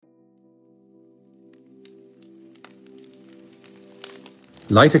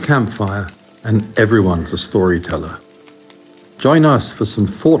Light a campfire, and everyone's a storyteller. Join us for some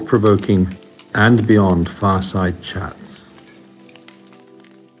thought-provoking and beyond fireside chats.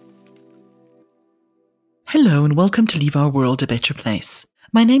 Hello and welcome to Leave Our World a Better Place.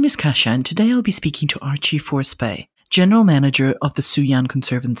 My name is Kasia and today I'll be speaking to Archie Voorspuy, General Manager of the Suyian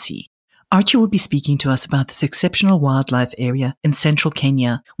Conservancy. Archie will be speaking to us about this exceptional wildlife area in central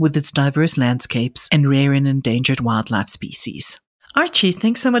Kenya with its diverse landscapes and rare and endangered wildlife species. Archie,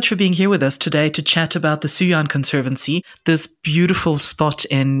 thanks so much for being here with us today to chat about the Suyian Conservancy, this beautiful spot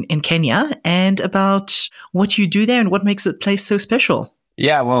in Kenya, and about what you do there and what makes the place so special.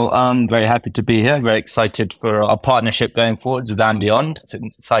 Yeah, well, I'm very happy to be here. Very excited for our partnership going forward with and beyond. It's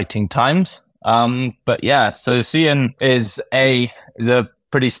exciting times. But yeah, so Suyian is a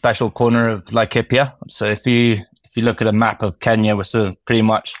pretty special corner of Laikipia. So if you look at a map of Kenya, we're sort of pretty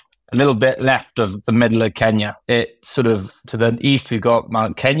much a little bit left of the middle of Kenya. It's sort of to the east, we've got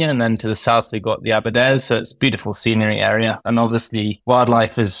Mount Kenya, and then to the south, we've got the Aberdares. So it's a beautiful scenery area. And obviously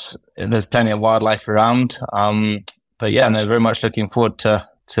there's plenty of wildlife around. But yeah, no, very much looking forward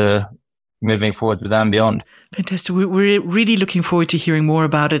to moving forward with and beyond. Fantastic. We're really looking forward to hearing more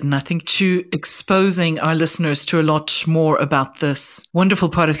about it, and I think to exposing our listeners to a lot more about this wonderful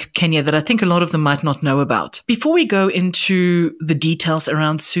part of Kenya that I think a lot of them might not know about. Before we go into the details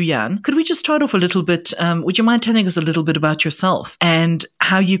around Suyian, could we just start off a little bit? Would you mind telling us a little bit about yourself and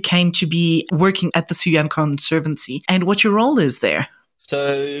how you came to be working at the Suyian Conservancy and what your role is there?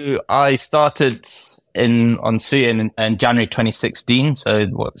 So I started on Suyian in January 2016. So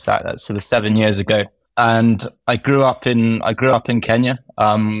what's that? That's sort of 7 years ago. And I grew up in Kenya.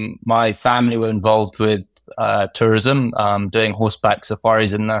 My family were involved with tourism, doing horseback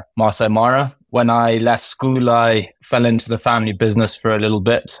safaris in the Masai Mara. When I left school, I fell into the family business for a little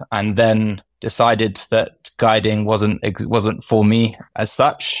bit, and then decided that guiding wasn't for me as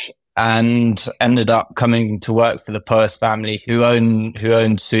such, and ended up coming to work for the Poas family who owned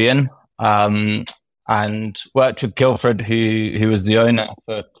Suyian. And worked with Guildford, who was the owner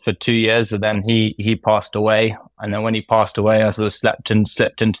for 2 years, and then he passed away. And then when he passed away, I sort of slipped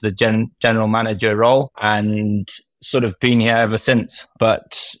into the general manager role, and sort of been here ever since.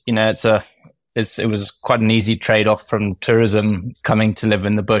 But you know, it was quite an easy trade-off from tourism, coming to live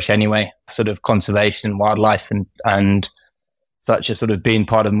in the bush anyway. Sort of conservation, wildlife, and such has sort of been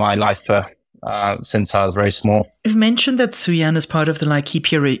part of my life since I was very small. You've mentioned that Suyian is part of the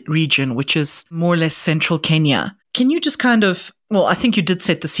Laikipia region, which is more or less central Kenya. Can you just I think you did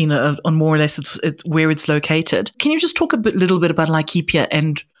set the scene on more or less where it's located. Can you just talk little bit about Laikipia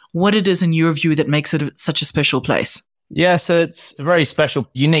and what it is in your view that makes it such a special place? Yeah, so it's a very special,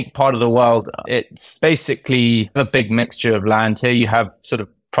 unique part of the world. It's basically a big mixture of land. Here you have sort of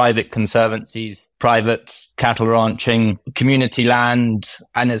private conservancies, private cattle ranching, community land,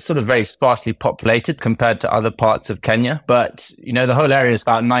 and it's sort of very sparsely populated compared to other parts of Kenya. But, you know, the whole area is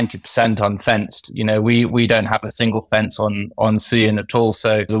about 90% unfenced. You know, we don't have a single fence on Suyian at all.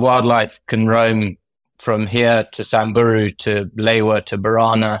 So the wildlife can roam from here to Samburu, to Lewa, to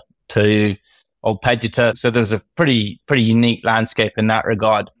Barana, to Old Pejeta. So there's a pretty unique landscape in that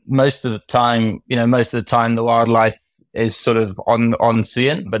regard. Most of the time, the wildlife is sort of on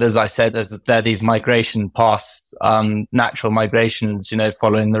Suyian, but as I said, there are these migration paths, natural migrations, you know,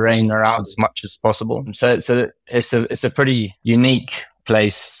 following the rain around as much as possible. So it's a pretty unique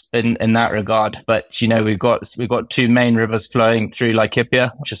place in that regard. But you know, we've got two main rivers flowing through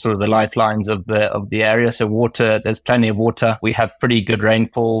Laikipia, which are sort of the lifelines of the area. So water, there's plenty of water. We have pretty good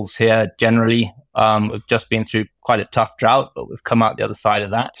rainfalls here generally. We've just been through quite a tough drought, but we've come out the other side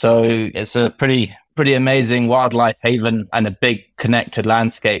of that. So it's a pretty amazing wildlife haven and a big connected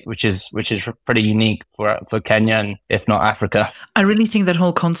landscape, which is pretty unique for Kenya and if not Africa. I really think that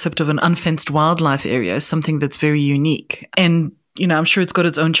whole concept of an unfenced wildlife area is something that's very unique. And you know, I'm sure it's got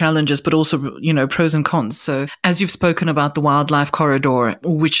its own challenges, but also, you know, pros and cons. So as you've spoken about the wildlife corridor,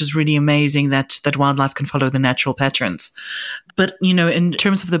 which is really amazing that wildlife can follow the natural patterns. But, you know, in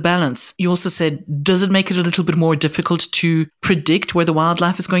terms of the balance, you also said, does it make it a little bit more difficult to predict where the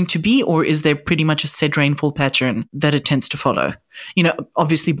wildlife is going to be? Or is there pretty much a set rainfall pattern that it tends to follow? You know,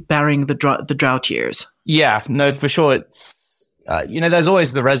 obviously barring the drought years. Yeah, no, for sure. It's, you know, there's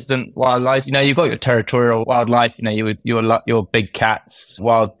always the resident wildlife. You know, you've got your territorial wildlife, you know, your big cats,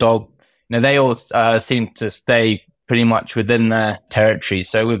 wild dog. You know, they all seem to stay pretty much within their territory.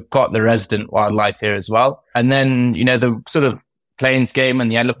 So we've got the resident wildlife here as well. And then, you know, the sort of plains game and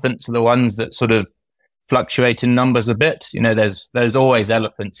the elephants are the ones that sort of fluctuate in numbers a bit. You know, there's always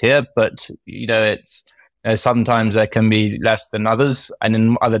elephants here, but, you know, it's, you know, sometimes there can be less than others. And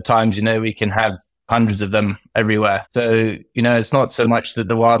in other times, you know, we can have hundreds of them everywhere. So, it's not so much that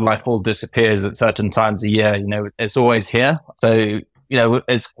the wildlife all disappears at certain times a year, it's always here. So, we're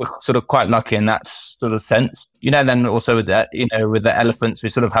sort of quite lucky in that sort of sense. Then also with that, with the elephants, we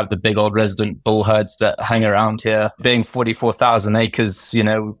sort of have the big old resident bull herds that hang around here. Being 44,000 acres,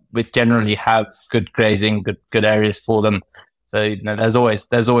 we generally have good grazing, good areas for them. So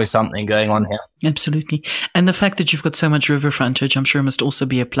there's always something going on here. Absolutely. And the fact that you've got so much river frontage, I'm sure must also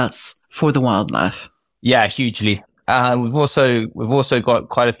be a plus for the wildlife. Yeah, hugely. We've also got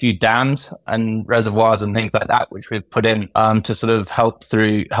quite a few dams and reservoirs and things like that, which we've put in to sort of help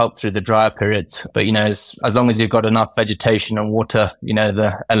through the drier periods. But as long as you've got enough vegetation and water,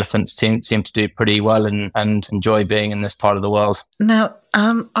 the elephants seem to do pretty well and enjoy being in this part of the world. Now,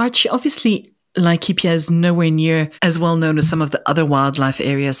 Archie, obviously, Laikipia is nowhere near as well known as some of the other wildlife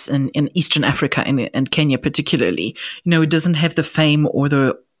areas in Eastern Africa and Kenya particularly. It doesn't have the fame or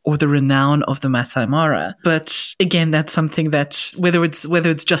the renown of the Masai Mara. But again, that's something that whether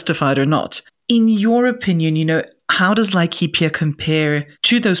it's justified or not. In your opinion, how does Laikipia compare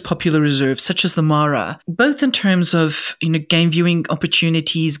to those popular reserves such as the Mara, both in terms of, game viewing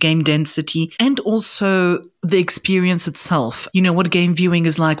opportunities, game density, and also the experience itself? What game viewing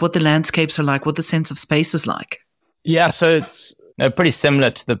is like, what the landscapes are like, what the sense of space is like? Yeah, so it's pretty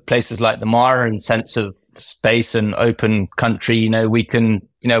similar to the places like the Mara in sense of space and open country.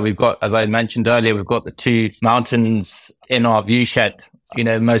 We've got, as I mentioned earlier, we've got the two mountains in our view shed.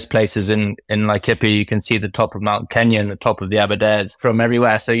 Most places in Laikipia, you can see the top of Mount Kenya and the top of the Aberdares from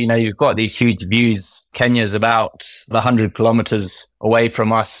everywhere. So, you've got these huge views. Kenya's about 100 kilometers away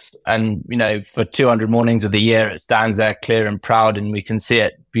from us. And, for 200 mornings of the year, it stands there clear and proud and we can see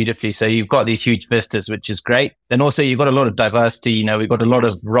it beautifully. So you've got these huge vistas, which is great. Then also you've got a lot of diversity. We've got a lot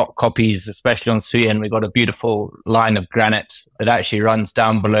of rock copies, especially on Suyian. We've got a beautiful line of granite that actually runs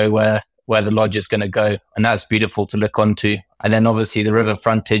down below where the lodge is going to go. And that's beautiful to look onto. And then obviously the river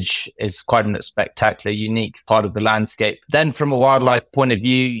frontage is quite a spectacular, unique part of the landscape. Then from a wildlife point of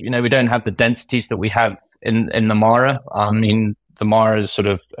view, we don't have the densities that we have in the Mara. The Mara is sort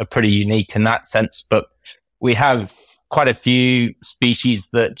of pretty unique in that sense, but we have quite a few species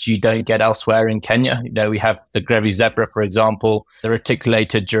that you don't get elsewhere in Kenya. We have the Grevy's zebra, for example, the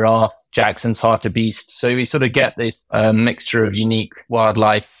reticulated giraffe, Jackson's hartebeest. So we sort of get this mixture of unique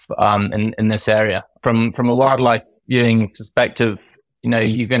wildlife in this area. From a wildlife viewing perspective,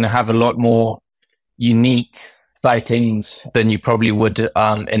 you're going to have a lot more unique sightings than you probably would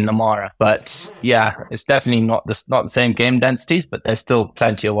in the Mara. But yeah, it's definitely not the same game densities, but there's still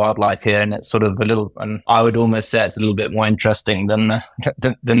plenty of wildlife here, and it's sort of and I would almost say it's a little bit more interesting than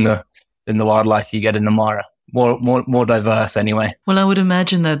the wildlife you get in the Mara. More diverse anyway. Well, I would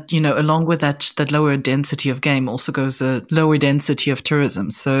imagine that, along with that lower density of game also goes a lower density of tourism.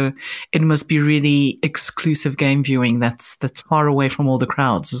 So it must be really exclusive game viewing that's far away from all the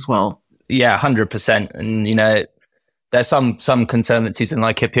crowds as well. Yeah, 100%. And, there's some conservancies in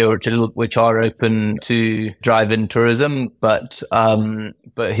Laikipia which are open to drive-in tourism, but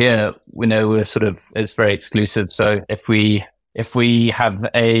here, we're sort of, it's very exclusive. So if we have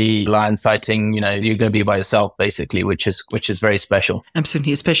a lion sighting, you're going to be by yourself basically, which is very special.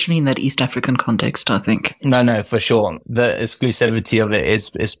 Absolutely, especially in that East African context, I think. No, for sure. The exclusivity of it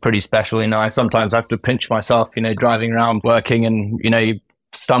is pretty special. I sometimes have to pinch myself, driving around working and, you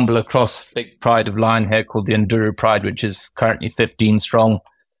stumble across a big pride of lion here called the Nduru Pride, which is currently 15 strong.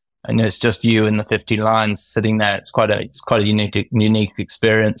 And it's just you and the 15 lions sitting there. It's quite a unique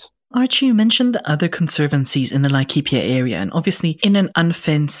experience. Archie, you mentioned the other conservancies in the Laikipia area, and obviously in an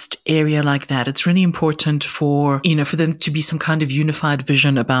unfenced area like that, it's really important for them to be some kind of unified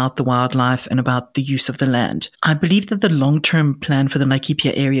vision about the wildlife and about the use of the land. I believe that the long-term plan for the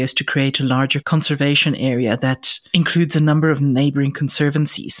Laikipia area is to create a larger conservation area that includes a number of neighboring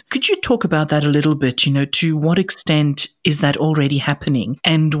conservancies. Could you talk about that a little bit? To what extent is that already happening,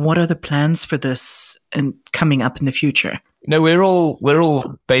 and what are the plans for this and coming up in the future? We're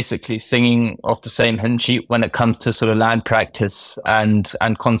all basically singing off the same hymn sheet when it comes to sort of land practice and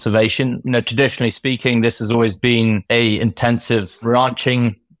conservation. Traditionally speaking, this has always been a intensive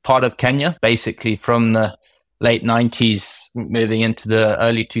ranching part of Kenya. Basically, from the late 90s, moving into the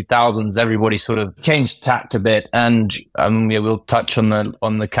early 2000s, everybody sort of changed tact a bit, and we'll touch on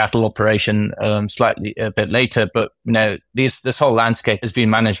the cattle operation slightly a bit later. But this whole landscape has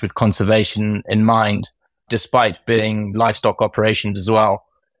been managed with conservation in mind, despite being livestock operations as well.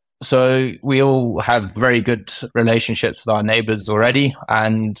 So we all have very good relationships with our neighbors already,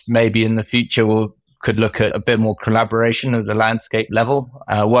 and maybe in the future we'll could look at a bit more collaboration at the landscape level,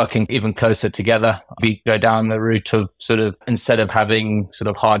 working even closer together. We go down the route of sort of, instead of having sort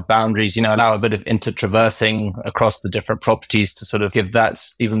of hard boundaries, allow a bit of intertraversing across the different properties to sort of give that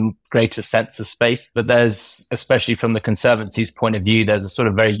even greater sense of space. But there's, especially from the Conservancy's point of view, there's a sort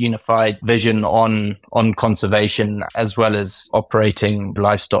of very unified vision on conservation as well as operating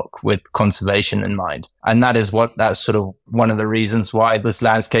livestock with conservation in mind. And that's sort of one of the reasons why this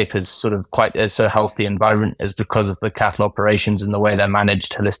landscape is sort of is so healthy environment, is because of the cattle operations and the way they're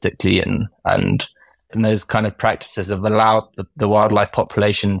managed holistically, and those kind of practices have allowed the wildlife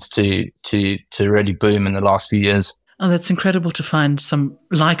populations to really boom in the last few years. Oh, that's incredible to find some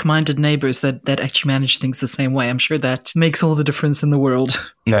like-minded neighbors that actually manage things the same way. I'm sure that makes all the difference in the world.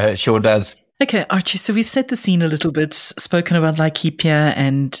 No, it sure does. Okay, Archie, so we've set the scene a little bit, spoken about Laikipia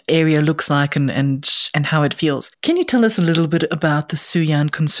and area looks like and how it feels. Can you tell us a little bit about the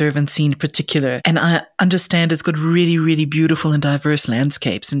Suyian Conservancy in particular? And I understand it's got really, really beautiful and diverse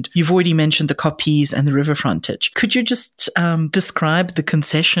landscapes. And you've already mentioned the koppies and the river frontage. Could you just describe the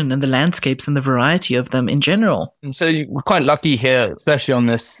concession and the landscapes and the variety of them in general? So we're quite lucky here, especially on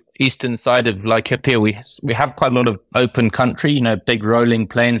this eastern side of Laikipia. We have quite a lot of open country, big rolling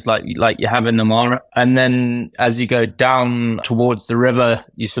plains like you have in Namara. And then as you go down towards the river,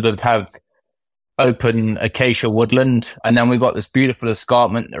 you sort of have open acacia woodland. And then we've got this beautiful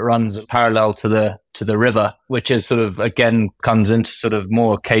escarpment that runs parallel to the river, which is sort of, again, comes into sort of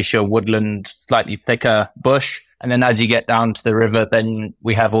more acacia woodland, slightly thicker bush. And then as you get down to the river, then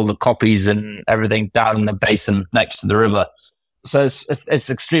we have all the koppies and everything down in the basin next to the river. So it's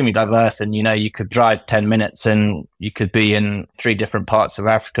extremely diverse, and you could drive 10 minutes and you could be in 3 different parts of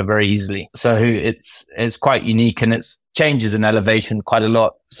Africa very easily. So it's quite unique, and it changes in elevation quite a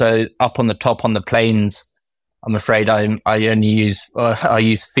lot. So up on the top on the plains, I'm afraid I only use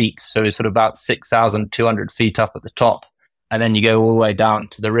feet, so it's sort of about 6,200 feet up at the top. And then you go all the way down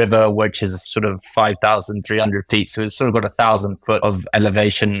to the river, which is sort of 5,300 feet. So it's sort of got 1,000 foot of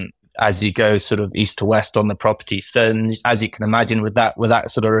elevation as you go sort of east to west on the property. So as you can imagine, with that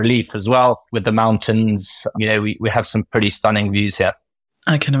sort of relief as well, with the mountains, we have some pretty stunning views here.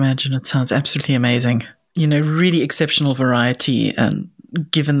 I can imagine. It sounds absolutely amazing. Really exceptional variety, and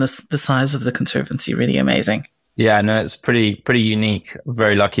given the size of the Conservancy, really amazing. Yeah, no, it's pretty unique.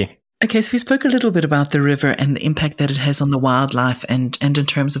 Very lucky. Okay, so we spoke a little bit about the river and the impact that it has on the wildlife and in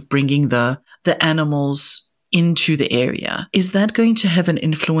terms of bringing the animals into the area. Is that going to have an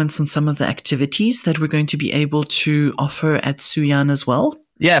influence on some of the activities that we're going to be able to offer at Suyian as well?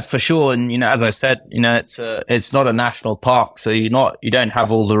 Yeah, for sure. And, as I said, it's not a national park. So you don't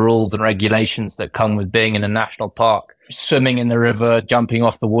have all the rules and regulations that come with being in a national park. Swimming in the river, jumping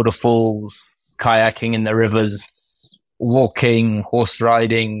off the waterfalls, kayaking in the rivers, walking, horse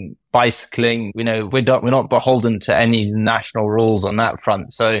riding, bicycling, we're not beholden to any national rules on that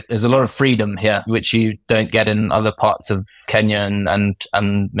front. So there's a lot of freedom here, which you don't get in other parts of Kenya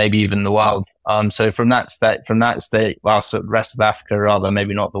and maybe even the world. So from that state, well, so the rest of Africa rather,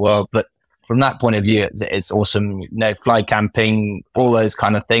 maybe not the world, but from that point of view, it's awesome. Fly camping, all those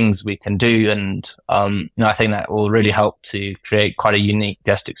kind of things we can do. And, I think that will really help to create quite a unique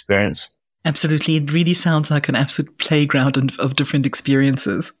guest experience. Absolutely. It really sounds like an absolute playground of different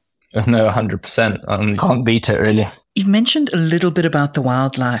experiences. No, 100%. Can't beat it, really. You've mentioned a little bit about the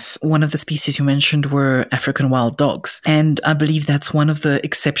wildlife. One of the species you mentioned were African wild dogs. And I believe that's one of the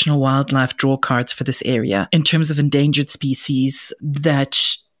exceptional wildlife draw cards for this area in terms of endangered species that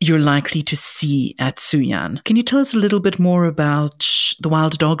you're likely to see at Suyian. Can you tell us a little bit more about the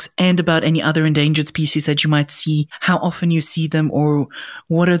wild dogs and about any other endangered species that you might see, how often you see them, or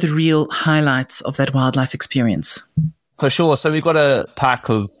what are the real highlights of that wildlife experience? For sure. So we've got a pack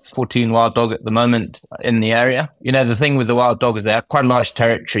of 14 wild dog at the moment in the area. The thing with the wild dog is they have quite a large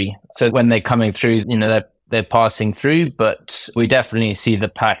territory. So when they're coming through, they're passing through, but we definitely see the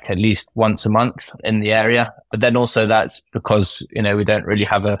pack at least once a month in the area. But then also that's because, we don't really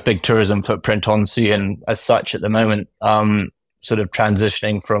have a big tourism footprint on Suyian as such at the moment, sort of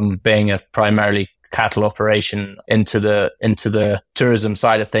transitioning from being a primarily cattle operation into the tourism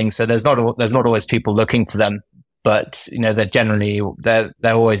side of things. So there's not always people looking for them. But,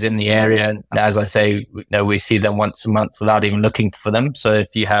 they're always in the area. And as I say, we see them once a month without even looking for them. So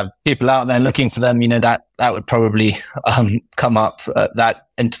if you have people out there looking for them, that would probably come up. That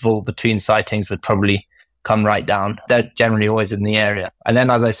interval between sightings would probably come right down. They're generally always in the area. And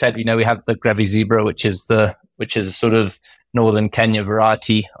then, as I said, we have the Grevy's zebra, which is a sort of northern Kenya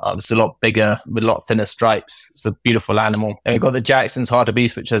variety. It's a lot bigger with a lot thinner stripes. It's a beautiful animal. And we've got the Jackson's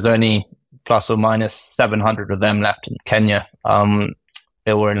hartebeest, which has only plus or minus 700 of them left in Kenya.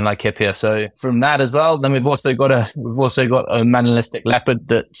 in Laikipia. So from that as well, then we've also got a manalistic leopard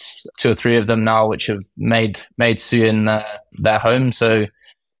that's 2 or 3 of them now, which have made Suyian their home. So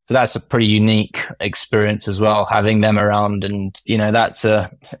that's a pretty unique experience as well, having them around. And, it's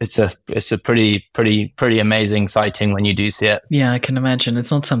a pretty amazing sighting when you do see it. Yeah, I can imagine.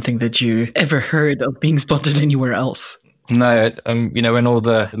 It's not something that you ever heard of being spotted anywhere else. No, when all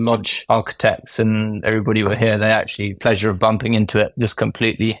the lodge architects and everybody were here, they actually pleasure of bumping into it just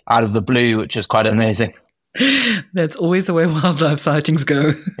completely out of the blue, which is quite amazing. That's always the way wildlife sightings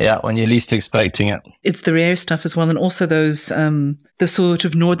go. Yeah, when you're least expecting it. It's the rare stuff as well, and also those the sort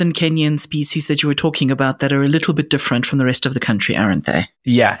of northern Kenyan species that you were talking about that are a little bit different from the rest of the country, aren't they?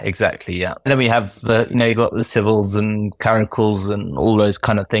 Yeah, exactly. Yeah, and then we have you've got the civils and caracals and all those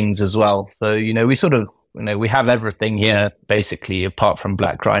kind of things as well. So we sort of we have everything here basically apart from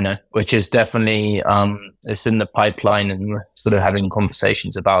black rhino, which is definitely it's in the pipeline, and we're sort of having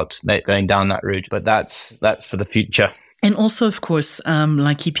conversations about going down that route. But that's for the future. And also, of course,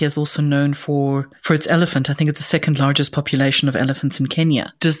 Laikipia is also known for its elephant. I think it's the second largest population of elephants in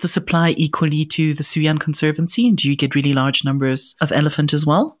Kenya. Does this apply equally to the Suyian Conservancy? And do you get really large numbers of elephant as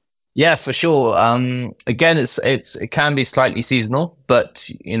well? Yeah, for sure. Again, it can be slightly seasonal, but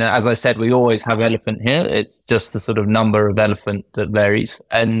as I said, we always have elephant here. It's just the sort of number of elephant that varies,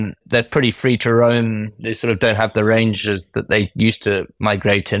 and they're pretty free to roam. They sort of don't have the ranges that they used to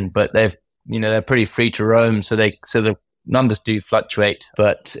migrate in, but they're pretty free to roam. So the numbers do fluctuate,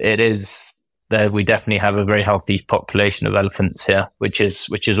 but it is there. We definitely have a very healthy population of elephants here, which is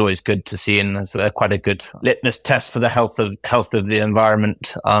always good to see, and it's quite a good litmus test for the health of the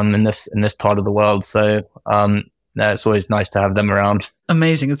environment in this part of the world. So it's always nice to have them around.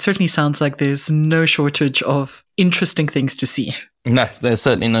 Amazing. It certainly sounds like there's no shortage of interesting things to see. No, there's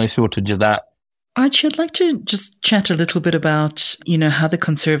certainly no shortage of that. Archie, I'd like to just chat a little bit about, how the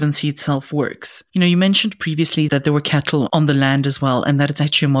Conservancy itself works. You mentioned previously that there were cattle on the land as well, and that it's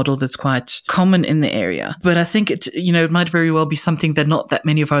actually a model that's quite common in the area. But I think it might very well be something that not that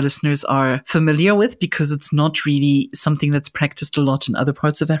many of our listeners are familiar with, because it's not really something that's practiced a lot in other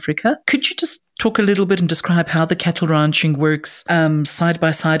parts of Africa. Could you just talk a little bit and describe how the cattle ranching works side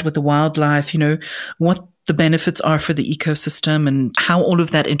by side with the wildlife, what the benefits are for the ecosystem and how all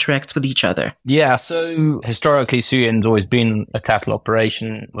of that interacts with each other? Yeah, so historically, Suyian's always been a cattle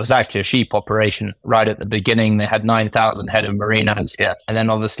operation. It was actually a sheep operation right at the beginning. They had 9,000 head of merinos here. And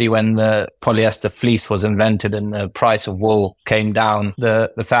then obviously when the polyester fleece was invented and the price of wool came down,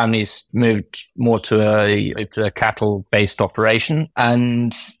 the families moved more to a cattle-based operation.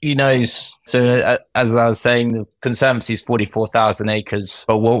 And, so as I was saying, the Conservancy is 44,000 acres.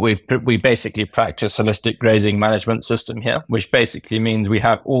 But what we basically practice holistic grazing management system here, which basically means we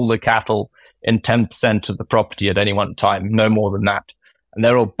have all the cattle in 10% of the property at any one time, no more than that. And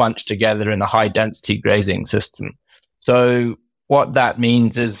they're all bunched together in a high density grazing system. So what that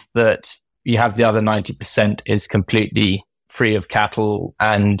means is that you have the other 90% is completely free of cattle,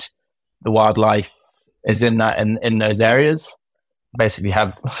 and the wildlife is in those areas. Basically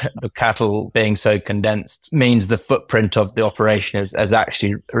have the cattle being so condensed means the footprint of the operation is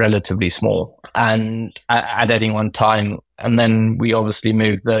actually relatively small and at any one time. And then we obviously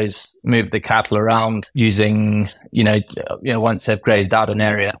move the cattle around using, once they've grazed out an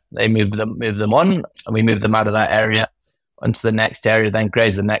area, they move them on, and we move them out of that area onto the next area, then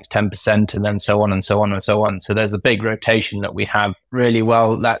graze the next 10%, and then so on and so on and so on. So there's a big rotation that we have really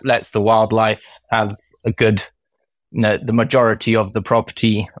well that lets the wildlife have a good, the majority of the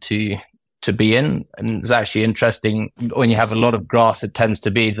property to be in. And it's actually interesting when you have a lot of grass, it tends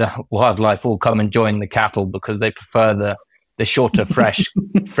to be the wildlife all come and join the cattle because they prefer the shorter,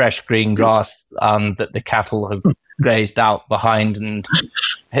 fresh green grass that the cattle have grazed out behind. And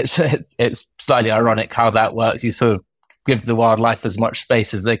it's slightly ironic how that works. You sort of give the wildlife as much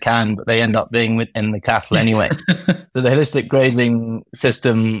space as they can, but they end up being within the cattle anyway. So the holistic grazing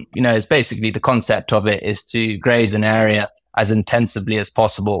system, is basically the concept of it is to graze an area as intensively as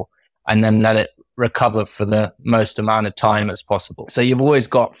possible and then let it recover for the most amount of time as possible. So you've always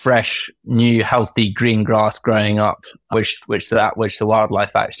got fresh, new, healthy green grass growing up, which the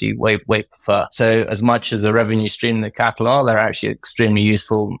wildlife actually way prefer. So as much as a revenue stream the cattle are, they're actually extremely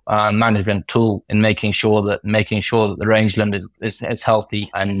useful management tool in making sure that the rangeland is healthy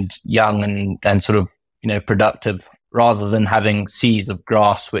and young and sort of productive, rather than having seas of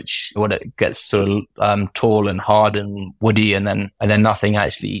grass, which when it gets sort of tall and hard and woody, and then nothing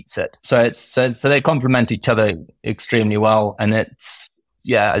actually eats it. So they complement each other extremely well, and it's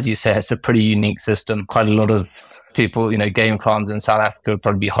as you say, it's a pretty unique system. Quite a lot of People, game farms in South Africa would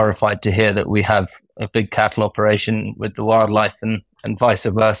probably be horrified to hear that we have a big cattle operation with the wildlife and vice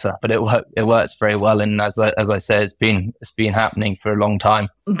versa. But it works very well. And as I say, it's been happening for a long time.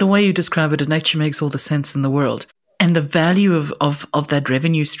 The way you describe it actually makes all the sense in the world. And the value of that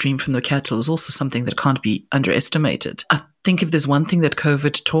revenue stream from the cattle is also something that can't be underestimated. I think if there's one thing that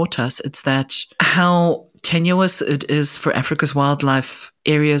COVID taught us, it's that how tenuous it is for Africa's wildlife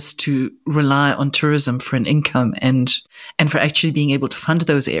areas to rely on tourism for an income and for actually being able to fund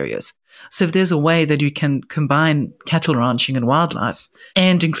those areas. So if there's a way that you can combine cattle ranching and wildlife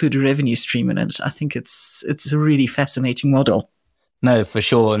and include a revenue stream in it, I think it's a really fascinating model. No, for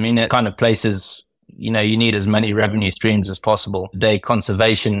sure. I mean, it kind of places, you need as many revenue streams as possible. Today,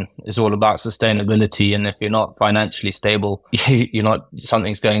 conservation is all about sustainability. And if you're not financially stable,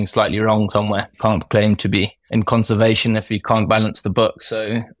 something's going slightly wrong somewhere. You can't claim to be in conservation if you can't balance the book.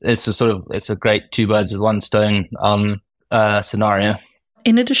 So it's a great two birds with one stone scenario.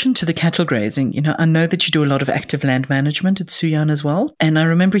 In addition to the cattle grazing, I know that you do a lot of active land management at Suyian as well. And I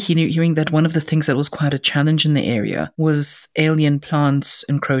remember hearing that one of the things that was quite a challenge in the area was alien plants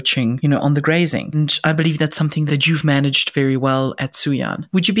encroaching, on the grazing. And I believe that's something that you've managed very well at Suyian.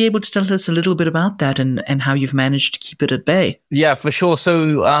 Would you be able to tell us a little bit about that and how you've managed to keep it at bay? Yeah, for sure.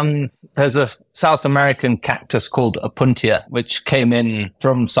 So there's a South American cactus called Opuntia, which came in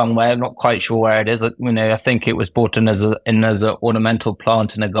from somewhere. I'm not quite sure where it is. I think it was brought in as an ornamental plant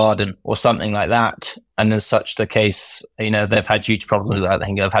in a garden or something like that. And as such the case, they've had huge problems with that. I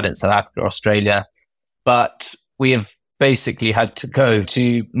think they've had it in South Africa, Australia. But we have basically had to go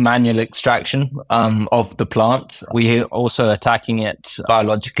to manual extraction of the plant. We are also attacking it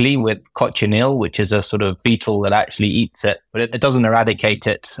biologically with cochineal, which is a sort of beetle that actually eats it, but it doesn't eradicate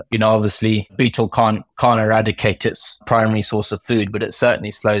it. Obviously, beetle can't eradicate its primary source of food, but it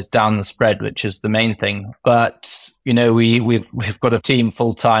certainly slows down the spread, which is the main thing. But we've got a team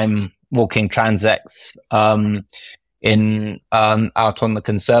full-time walking transects out on the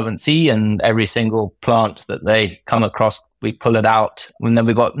Conservancy, and every single plant that they come across, we pull it out. And then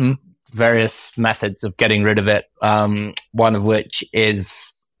we've got various methods of getting rid of it. One of which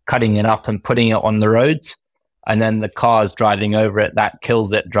is cutting it up and putting it on the roads. And then the cars driving over it, that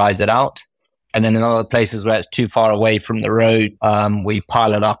kills it, dries it out. And then in other places where it's too far away from the road, we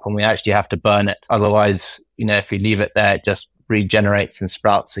pile it up and we actually have to burn it. Otherwise, if you leave it there, it just regenerates and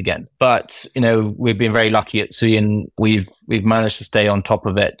sprouts again. But we've been very lucky at Suyian. We've managed to stay on top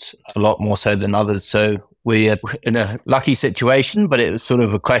of it a lot more so than others. So we're in a lucky situation, but it was sort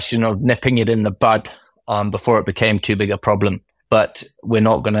of a question of nipping it in the bud before it became too big a problem. But we're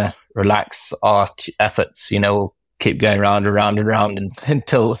not going to relax our efforts. We'll keep going round and round and round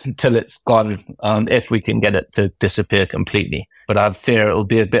until it's gone, if we can get it to disappear completely. But I fear it'll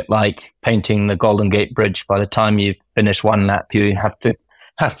be a bit like painting the Golden Gate Bridge. By the time you've finished one lap, you have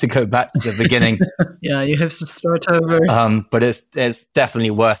to go back to the beginning. Yeah, you have to start over. But it's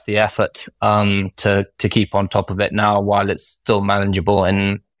definitely worth the effort to keep on top of it now while it's still manageable.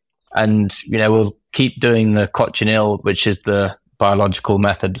 And we'll keep doing the cochineal, which is the biological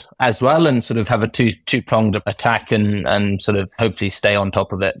method as well, and sort of have a two-pronged attack and sort of hopefully stay on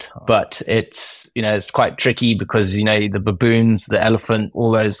top of it. But it's quite tricky because the baboons, the elephant,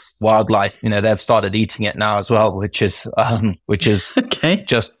 all those wildlife, they've started eating it now as well, which is okay.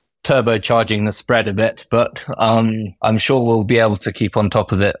 Just turbocharging the spread a bit. But I'm sure we'll be able to keep on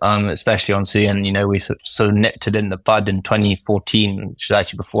top of it, especially on Suyian. We sort of nipped it in the bud in 2014, which is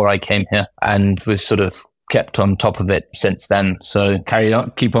actually before I came here, and we've sort of kept on top of it since then. So carry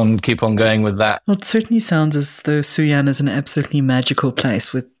on, keep on going with that. Well, it certainly sounds as though Suyian is an absolutely magical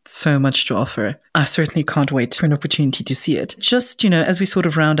place with so much to offer. I certainly can't wait for an opportunity to see it. Just, as we sort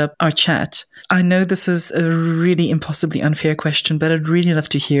of round up our chat, I know this is a really impossibly unfair question, but I'd really love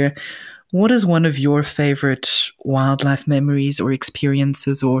to hear, what is one of your favorite wildlife memories or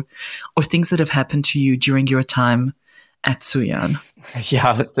experiences or things that have happened to you during your time at Suyian?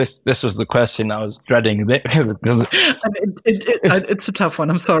 Yeah, this was the question I was dreading a bit because it's a tough one.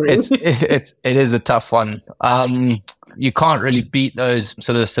 I'm sorry. It is a tough one. You can't really beat those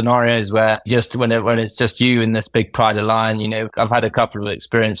sort of scenarios where just when it's just you in this big pride of lion. I've had a couple of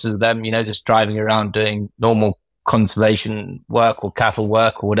experiences with them. Just driving around doing normal conservation work or cattle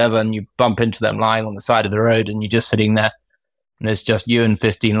work or whatever, and you bump into them lying on the side of the road, and you're just sitting there, and it's just you and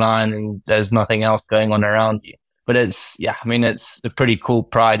 15 lion, and there's nothing else going on around you. But it's a pretty cool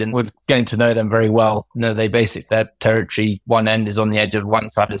pride, and we're getting to know them very well. Their territory, one end is on the edge of one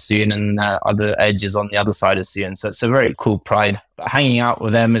side of Suyian and the other edge is on the other side of Suyian. So it's a very cool pride. But hanging out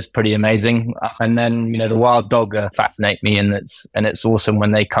with them is pretty amazing. And then, the wild dog fascinate me, and it's awesome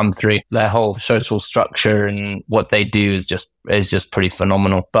when they come through. Their whole social structure and what they do is just pretty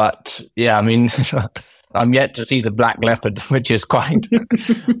phenomenal. But yeah, I'm yet to see the black leopard, which is quite.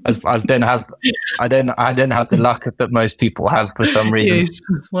 I don't have the luck that most people have for some reason. Yes.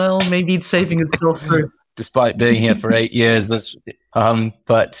 Well, maybe it's saving itself for. Despite being here for 8 years,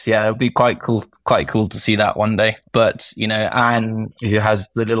 but yeah, it'll be quite cool to see that one day. But Anne, who has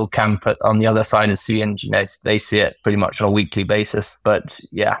the little camp on the other side of Suyian, they see it pretty much on a weekly basis. But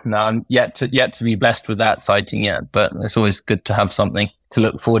yeah, no, I'm yet to be blessed with that sighting yet. But it's always good to have something to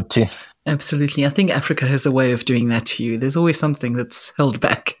look forward to. Absolutely. I think Africa has a way of doing that to you. There's always something that's held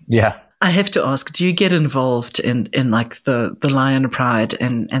back. Yeah. I have to ask, do you get involved in like the lion pride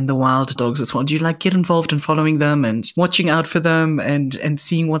and the wild dogs as well? Do you like get involved in following them and watching out for them and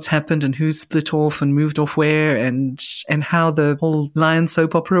seeing what's happened and who's split off and moved off where and how the whole lion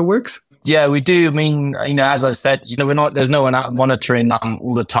soap opera works? Yeah, we do. As I said, there's no one out monitoring them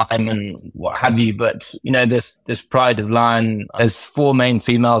all the time and what have you. But, this pride of lion, there's 4 main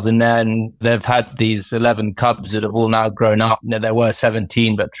females in there, and they've had these 11 cubs that have all now grown up. There were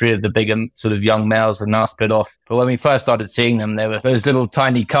 17, but 3 of the bigger sort of young males have now split off. But when we first started seeing them, they were those little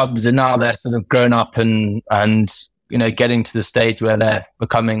tiny cubs, and now they're sort of grown up and getting to the stage where they're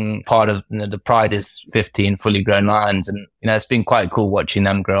becoming part of, the pride is 15 fully grown lions. And, it's been quite cool watching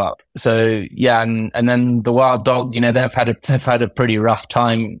them grow up. So yeah. And then the wild dog, they've had a pretty rough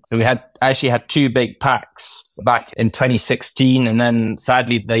time. So we had 2 big packs back in 2016. And then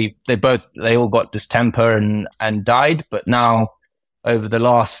sadly, they all got distemper and died. But now, over the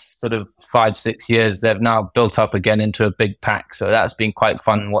last sort of 5-6 years, they've now built up again into a big pack. So that's been quite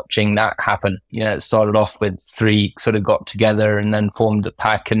fun watching that happen. It started off with 3 sort of got together and then formed a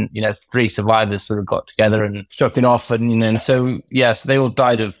pack, and, 3 survivors sort of got together and shook it off. And, so they all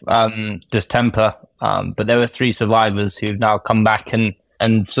died of distemper. But there were 3 survivors who've now come back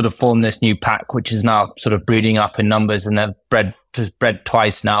and sort of formed this new pack, which is now sort of breeding up in numbers, and they've bred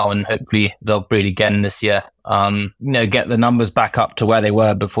twice now, and hopefully they'll breed again this year. Get the numbers back up to where they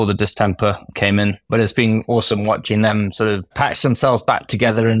were before the distemper came in. But it's been awesome watching them sort of patch themselves back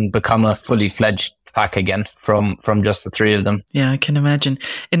together and become a fully fledged pack again from just the 3 of them. Yeah, I can imagine.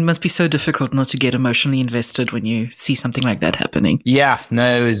 It must be so difficult not to get emotionally invested when you see something like that happening. Yeah,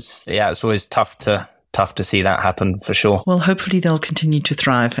 no, it's always tough to see that happen for sure. Well, hopefully they'll continue to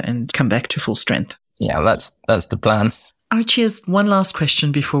thrive and come back to full strength. Yeah, that's the plan. Archie, one last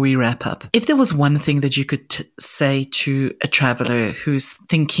question before we wrap up. If there was one thing that you could say to a traveler who's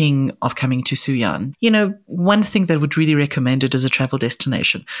thinking of coming to Suyian, one thing that would really recommend it as a travel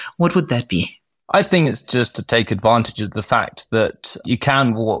destination, what would that be? I think it's just to take advantage of the fact that you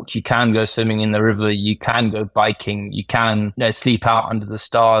can walk, you can go swimming in the river, you can go biking, you can sleep out under the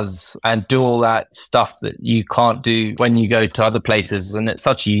stars and do all that stuff that you can't do when you go to other places. And it's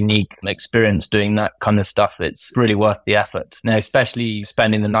such a unique experience doing that kind of stuff. It's really worth the effort, especially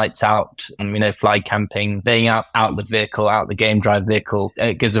spending the nights out, fly camping, being out the vehicle, out the game drive vehicle.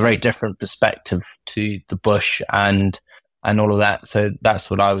 It gives a very different perspective to the bush and all of that. So that's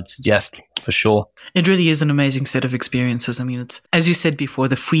what I would suggest for sure. It really is an amazing set of experiences. It's, as you said before,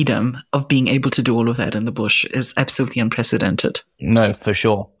 the freedom of being able to do all of that in the bush is absolutely unprecedented. No, for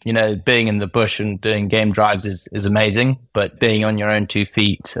sure. Being in the bush and doing game drives is amazing, but being on your own 2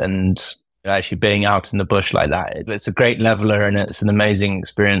 feet and actually being out in the bush like that, it's a great leveler and it's an amazing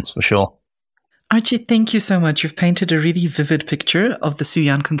experience for sure. Archie, thank you so much. You've painted a really vivid picture of the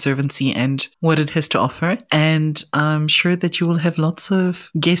Suyian Conservancy and what it has to offer. And I'm sure that you will have lots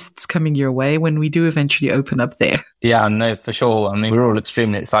of guests coming your way when we do eventually open up there. Yeah, no, for sure. We're all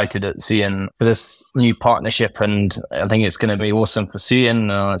extremely excited at Suyian for this new partnership, and I think it's going to be awesome for Suyian.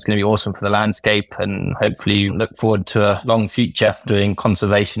 It's going to be awesome for the landscape, and hopefully look forward to a long future doing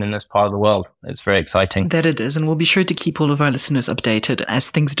conservation in this part of the world. It's very exciting. That it is, and we'll be sure to keep all of our listeners updated as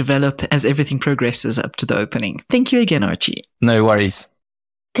things develop, as everything progresses up to the opening. Thank you again, Archie. No worries.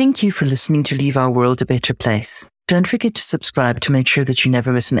 Thank you for listening to Leave Our World a Better Place. Don't forget to subscribe to make sure that you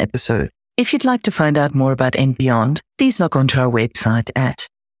never miss an episode. If you'd like to find out more about And Beyond, please log on to our website at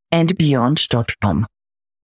andbeyond.com.